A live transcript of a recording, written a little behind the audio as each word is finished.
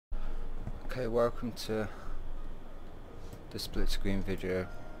Okay, welcome to the split screen video.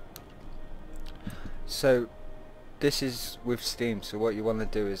 So this is with Steam, so what you want to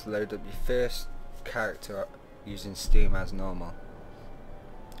do is load up your first character using Steam as normal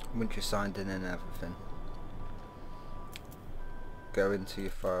once you're signed in and everything. Go into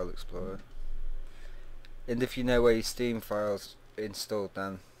your file explorer, and if you know where your Steam files installed,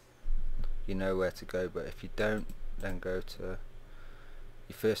 then you know where to go, but if you don't, then go to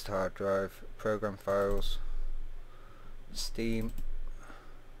your first hard drive, program files, Steam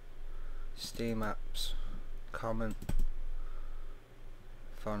apps, common,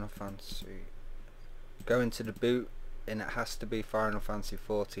 Final Fantasy. Go into the boot, and it has to be Final Fantasy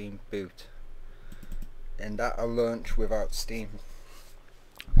 14 boot, and that'll launch without Steam.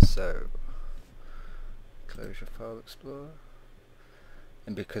 So close your file explorer,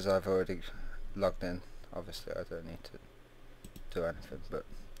 and because I've already logged in, obviously I don't need to do anything, but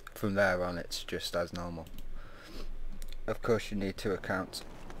from there on it's just as normal. Of course you need 2 accounts,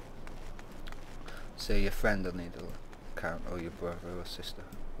 so your friend will need an account, or your brother or sister,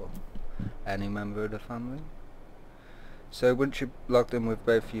 or any member of the family. So once you're logged in with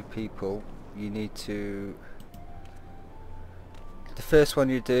both your people, you need to, the first one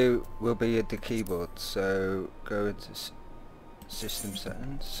you do will be at the keyboard, so go into system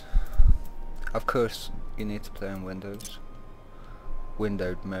settings. Of course you need to play on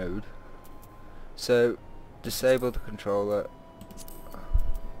windowed mode, so disable the controller,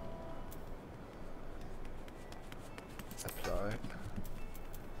 apply,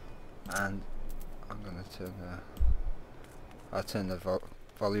 and I'm going to turn I'll turn the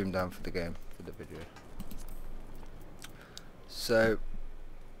volume down for the game, for the video. So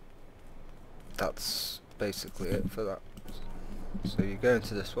that's basically it for that. So you go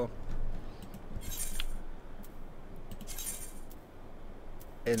into this one,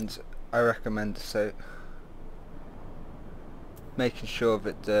 and I recommend making sure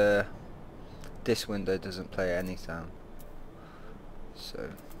that this window doesn't play any sound,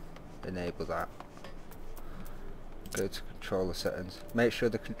 so enable that. Go to controller settings, make sure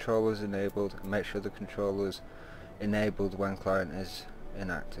the controller is enabled, make sure the controller is enabled when client is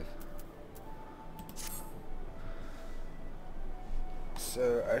inactive.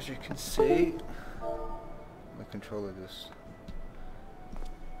 So as you can see, the controller just,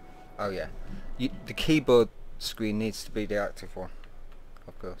 oh yeah, the keyboard screen needs to be the active one,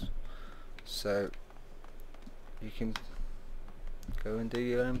 of course, so you can go and do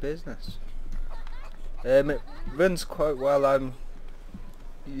your own business. It runs quite well. I'm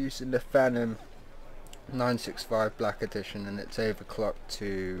using the Phantom 965 Black Edition, and it's overclocked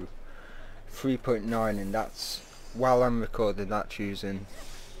to 3.9, and that's, while I'm recording, that's using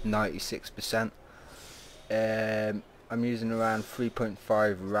 96%. I'm using around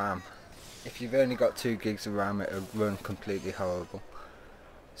 3.5 RAM. If you've only got 2 gigs of RAM, it'll run completely horrible.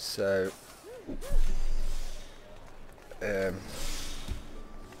 So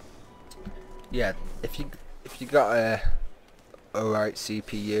yeah, if you got a alright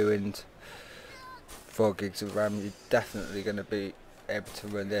CPU and 4 gigs of RAM, you're definitely going to be able to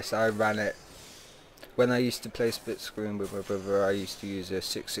run this. I ran it when I used to play split screen with my brother. I used to use a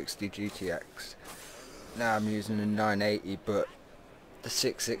 660 GTX. Now I'm using a 980, but the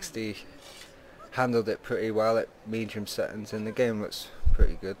 660 handled it pretty well at medium settings, and the game looks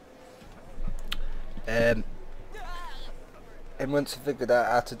pretty good. And once I figured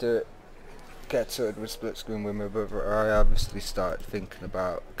out how to do it, get started with split screen with my brother, I obviously started thinking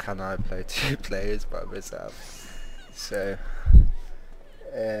about, can I play 2 players by myself? So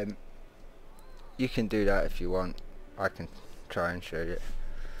you can do that if you want. I can try and show you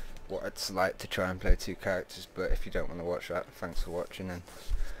what it's like to try and play 2 characters, but if you don't want to watch that, thanks for watching, and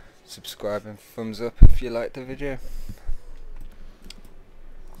subscribe and thumbs up if you liked the video.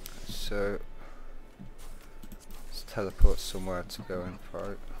 So let's teleport somewhere to go and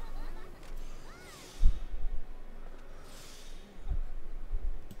fight.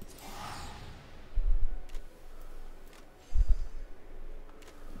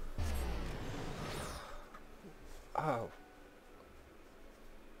 Oh,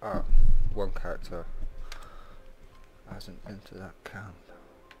 one character hasn't been to that camp.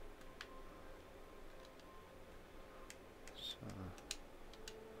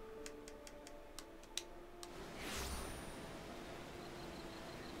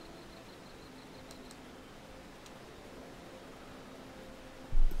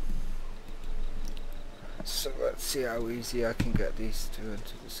 So let's see how easy I can get these 2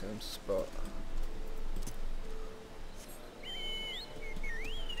 into the same spot.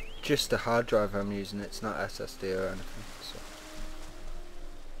 just a hard drive I'm using, it's not SSD or anything. So.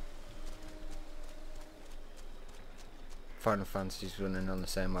 Final Fantasy's running on the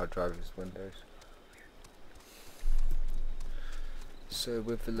same hard drive as Windows. So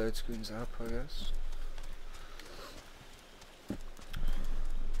with the load screens up, I guess.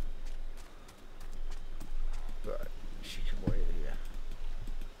 Right, she can wait here.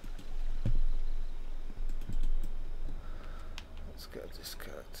 Let's get this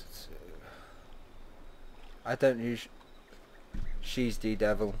card to 2. I don't use. She's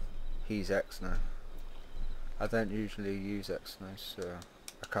D-Devil, he's X now. I don't usually use X now, so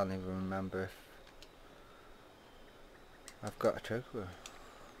I can't even remember if I've got a choker.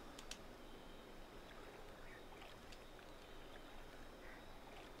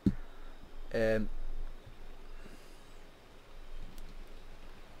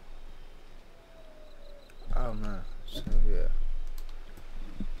 Oh no, so yeah.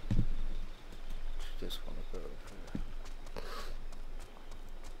 Just want to go over here.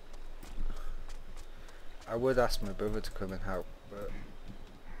 I would ask my brother to come and help, but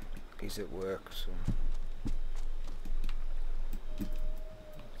he's at work, so.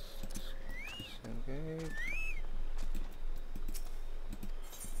 Disengage.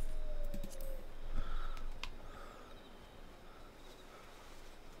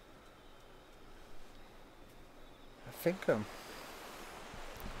 I think I'm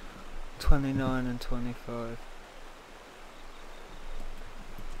 29 and 25.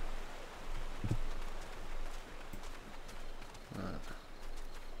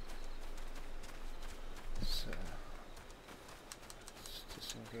 So let's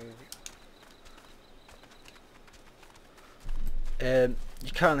disengage.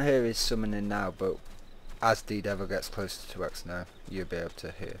 You can't hear his summoning now, but as D-Devil gets closer to X now, you'll be able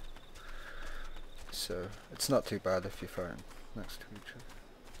to hear. So it's not too bad if you're fighting next to each other.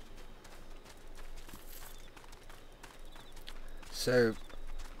 So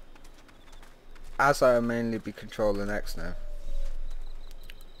as I'll mainly be controlling X now,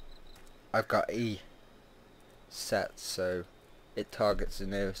 I've got E set so it targets the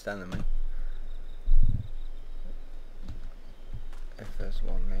nearest enemy. If there's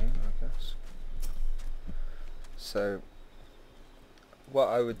one there, I guess. So what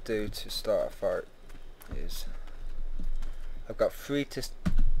I would do to start a fight is I've got F2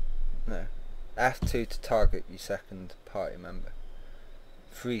 to target your second party member,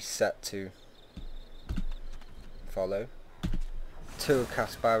 3 set to follow, 2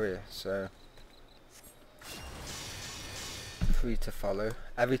 cast barrier, so 3 to follow.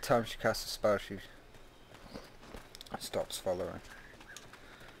 Every time she casts a spell she stops following.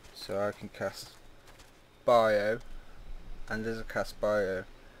 So I can cast bio, and as a cast bio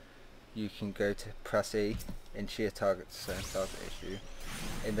you can go to press E and sheer target the same target issue,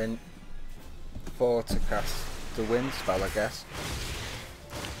 and then 4 to cast the wind spell, I guess,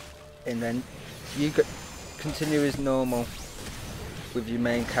 and then you continue as normal with your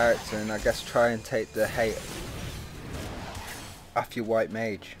main character, and I guess try and take the hate off your white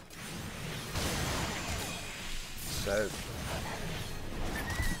mage. So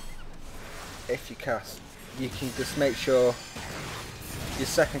if you cast, you can just make sure your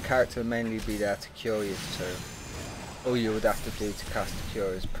second character will mainly be there to cure you, so all you would have to do to cast a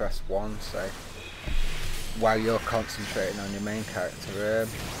cure is press 1, say, while you're concentrating on your main character.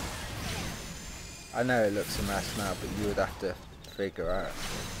 I know it looks a mess now, but you would have to figure out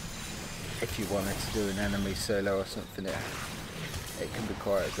if you wanted to do an enemy solo or something. It can be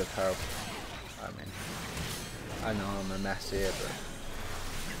quite a good help. I mean, I know I'm a mess here, but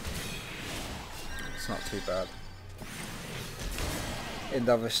it's not too bad. And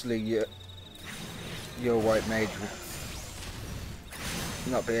obviously your white mage would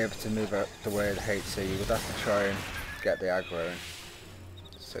not be able to move out the way of the hate, so you would have to try and get the aggro in.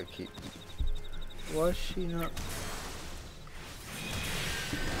 So keep. Why is she not?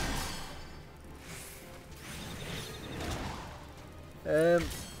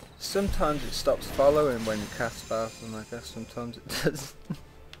 Sometimes it stops following when you cast spells, and I guess sometimes it does.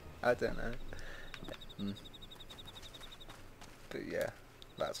 I don't know. But yeah,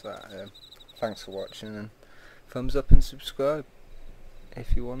 that's that. Thanks for watching, and thumbs up and subscribe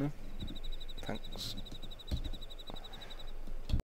if you want to. Thanks.